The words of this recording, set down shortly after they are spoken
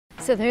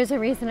So there's a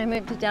reason I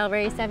moved to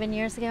Delray 7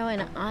 years ago,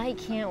 and I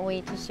can't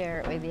wait to share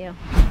it with you.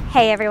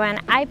 Hey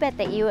everyone, I bet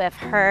that you have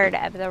heard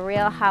of the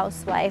Real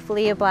Housewife,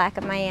 Lea Black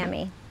of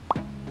Miami.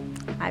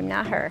 I'm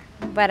not her,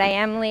 but I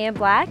am Lea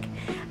Black.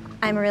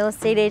 I'm a real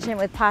estate agent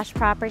with Posh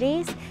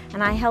Properties,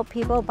 and I help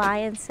people buy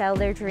and sell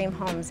their dream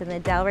homes in the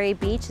Delray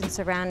Beach and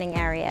surrounding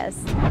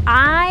areas.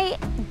 I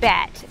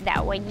bet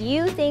that when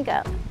you think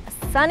of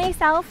sunny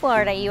South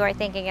Florida, you are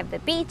thinking of the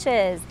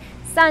beaches,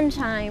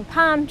 sunshine,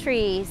 palm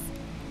trees.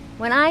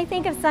 When I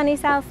think of sunny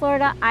South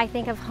Florida, I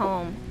think of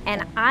home.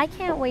 And I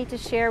can't wait to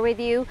share with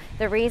you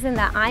the reason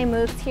that I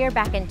moved here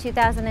back in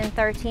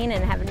 2013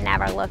 and have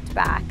never looked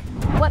back.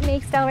 What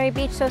makes Delray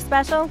Beach so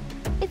special?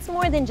 It's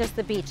more than just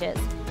the beaches.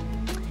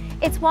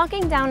 It's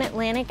walking down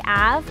Atlantic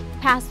Ave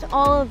past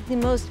all of the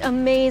most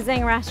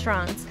amazing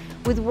restaurants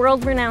with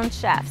world-renowned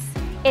chefs.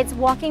 It's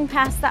walking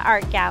past the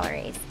art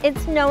galleries.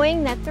 It's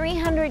knowing that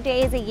 300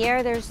 days a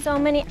year there's so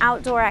many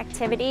outdoor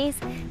activities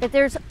that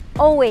there's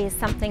always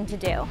something to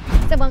do.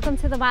 So welcome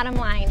to The Bottom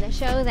Line, the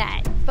show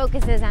that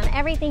focuses on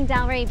everything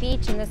Delray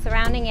Beach and the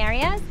surrounding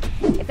areas.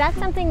 If that's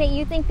something that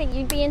you think that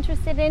you'd be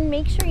interested in,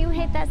 make sure you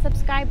hit that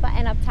subscribe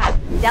button up top.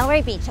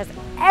 Delray Beach has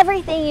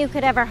everything you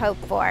could ever hope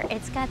for.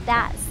 It's got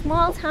that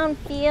small town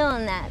feel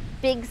and that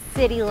big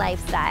city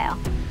lifestyle.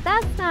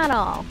 That's not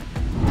all.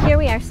 Here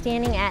we are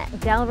standing at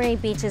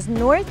Delray Beach's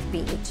North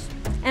Beach,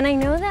 and I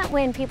know that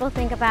when people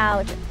think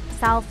about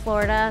South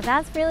Florida,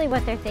 that's really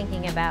what they're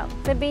thinking about,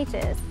 the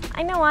beaches.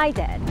 I know I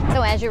did.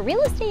 So as your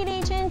real estate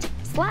agent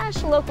 /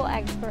 local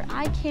expert,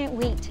 I can't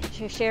wait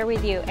to share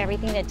with you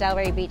everything that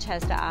Delray Beach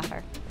has to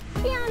offer,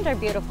 beyond our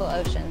beautiful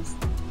oceans.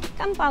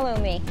 Come follow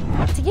me.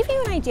 To give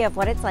you an idea of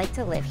what it's like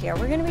to live here,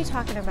 we're going to be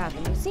talking about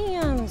the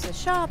museums, the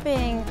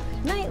shopping,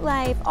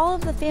 nightlife, all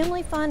of the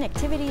family fun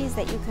activities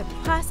that you could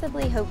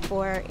possibly hope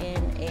for in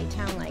a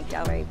town like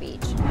Delray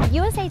Beach.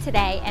 USA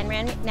Today and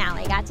Rand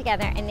McNally got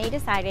together and they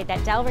decided that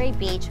Delray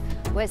Beach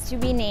was to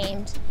be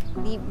named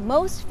the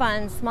most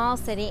fun small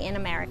city in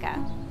America.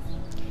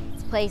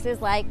 It's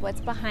places like what's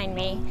behind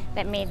me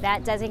that made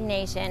that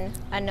designation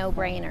a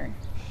no-brainer.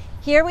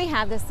 Here we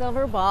have the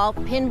Silver Ball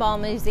Pinball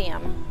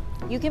Museum.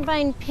 You can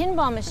find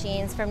pinball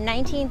machines from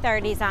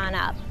 1930s on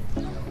up.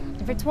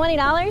 And for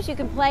 $20, you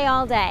can play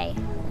all day.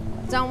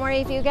 Don't worry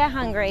if you get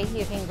hungry,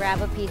 you can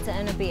grab a pizza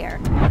and a beer.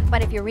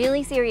 But if you're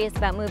really serious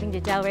about moving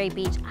to Delray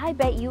Beach, I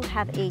bet you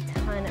have a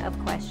ton of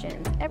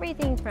questions.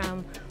 Everything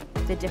from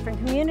the different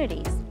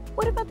communities.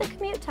 What about the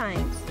commute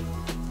times?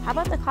 How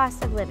about the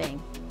cost of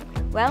living?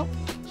 Well,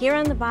 here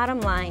on The Bottom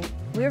Line,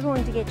 we're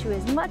going to get you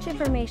as much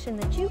information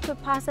that you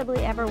could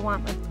possibly ever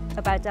want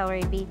about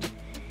Delray Beach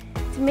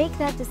to make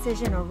that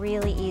decision a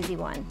really easy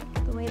one,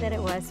 the way that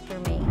it was for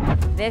me.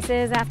 This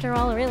is, after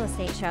all, a real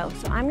estate show,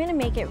 so I'm going to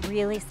make it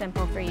really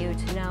simple for you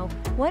to know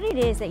what it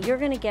is that you're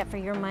going to get for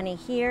your money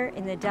here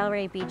in the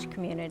Delray Beach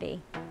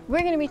community. We're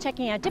going to be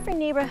checking out different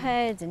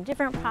neighborhoods and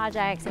different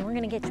projects, and we're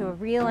going to get to a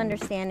real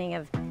understanding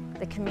of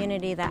the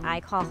community that I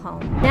call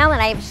home. Now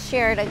that I've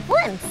shared a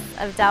glimpse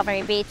of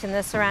Delray Beach and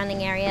the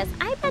surrounding areas,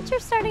 I bet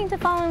you're starting to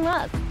fall in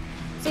love.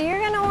 So you're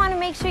going to want to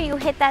make sure you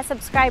hit that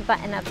subscribe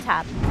button up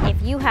top.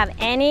 If you have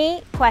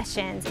any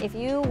questions, if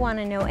you want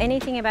to know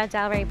anything about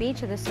Delray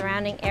Beach or the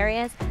surrounding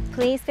areas,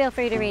 please feel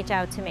free to reach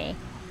out to me.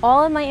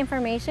 All of my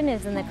information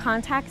is in the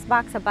contacts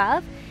box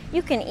above.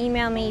 You can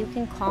email me, you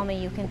can call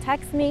me, you can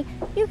text me,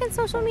 you can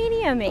social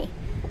media me.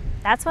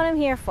 That's what I'm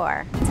here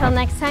for. Until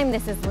next time,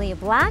 this is Lea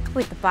Black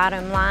with The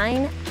Bottom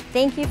Line.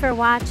 Thank you for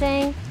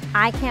watching.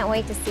 I can't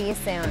wait to see you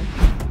soon.